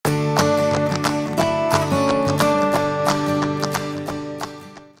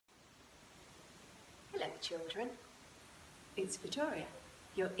it's Victoria,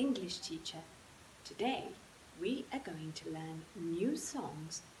 your English teacher. Today we are going to learn new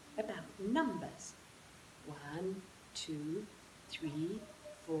songs about numbers. 1, 2, 3,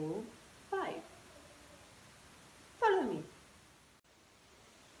 4, 5. Follow me.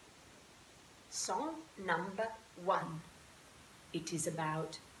 Song number 1. It is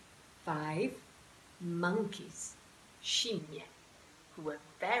about 5 monkeys, scimmie, who were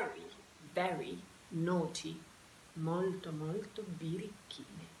very, very naughty, molto, molto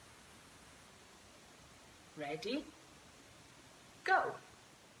birichine. Ready? Go!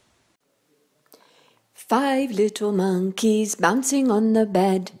 5 little monkeys bouncing on the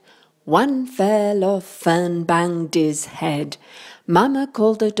bed. One fell off and banged his head. Mama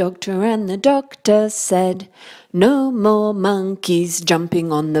called the doctor and the doctor said, "No more monkeys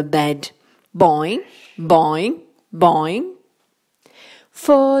jumping on the bed." Boing, boing, boing.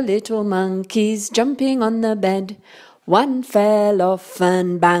 4 little monkeys jumping on the bed. One fell off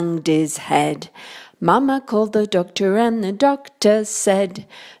and banged his head. Mama called the doctor and the doctor said,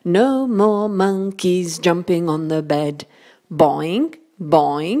 "No more monkeys jumping on the bed." Boing,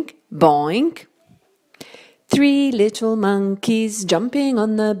 boing, boing. 3 little monkeys jumping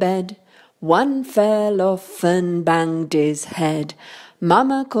on the bed. One fell off and banged his head.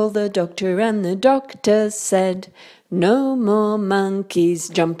 Mama called the doctor and the doctor said, "No more monkeys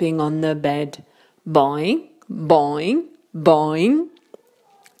jumping on the bed." Boing, boing, boing.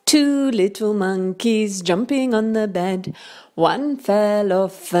 2 little monkeys jumping on the bed. One fell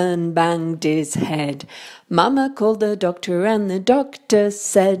off and banged his head. Mama called the doctor and the doctor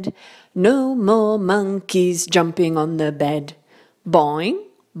said, "No more monkeys jumping on the bed." Boing,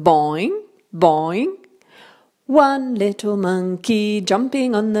 boing, boing. 1 little monkey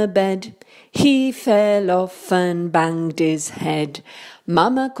jumping on the bed. He fell off and banged his head.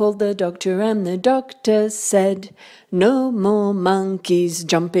 Mama called the doctor and the doctor said, "No more monkeys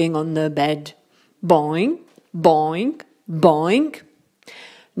jumping on the bed." Boing, boing, boing.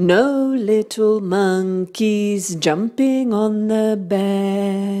 No little monkeys jumping on the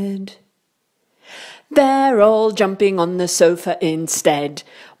bed. They're all jumping on the sofa instead.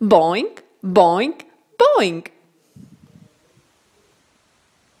 Boing, boing, boing.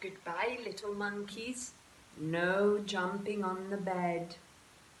 Goodbye, little monkeys. No jumping on the bed.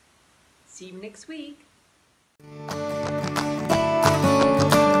 See you next week.